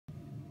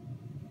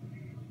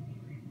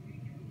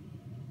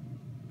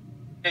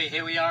Okay,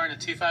 here we are in a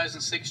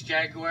 2006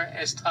 Jaguar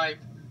S-Type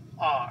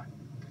R.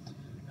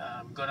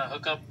 I'm going to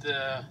hook up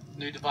the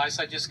new device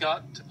I just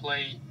got to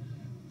play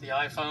the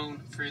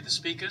iPhone through the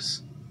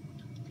speakers.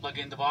 Plug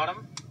in the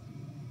bottom,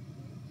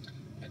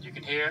 and you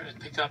can hear it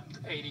picked up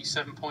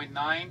 87.9.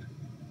 I'm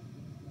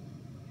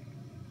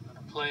going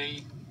to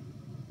play.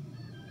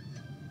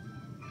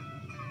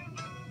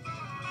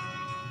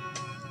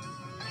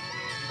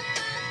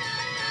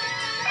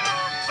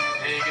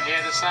 There you can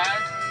hear the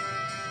sound.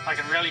 I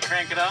can really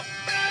crank it up.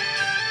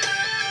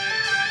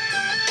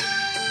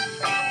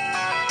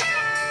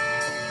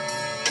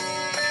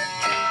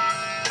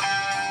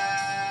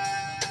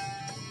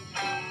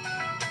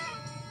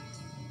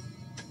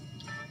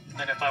 And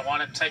then if I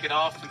want to take it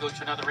off and go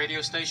to another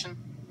radio station,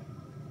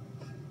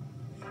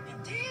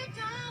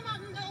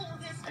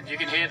 and you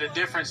can hear the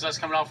difference that's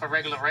coming off a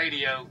regular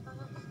radio,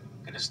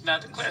 and it's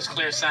not as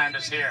clear sound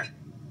as here.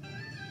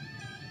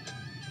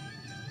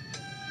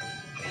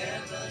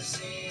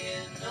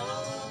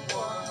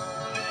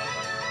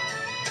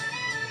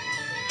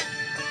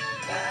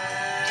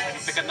 I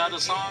can pick another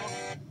song.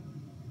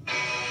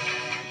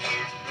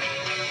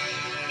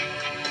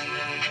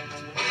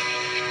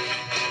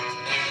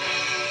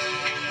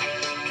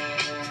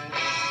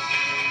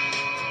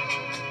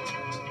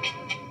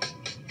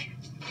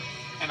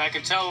 And I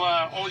can tell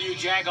all you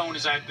Jag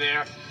owners out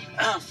there,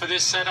 for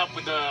this setup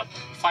with the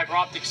fiber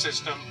optic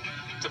system,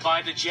 to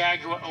buy the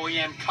Jaguar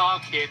OEM car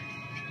kit,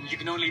 you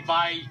can only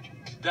buy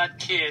that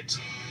kit,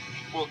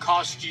 will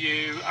cost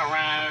you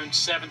around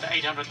 $700 to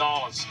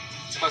 $800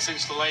 plus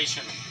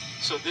installation.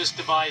 So this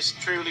device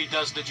truly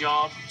does the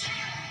job.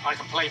 I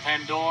can play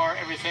Pandora,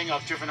 everything.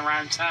 I've driven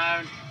around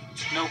town,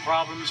 no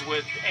problems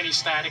with any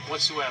static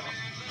whatsoever.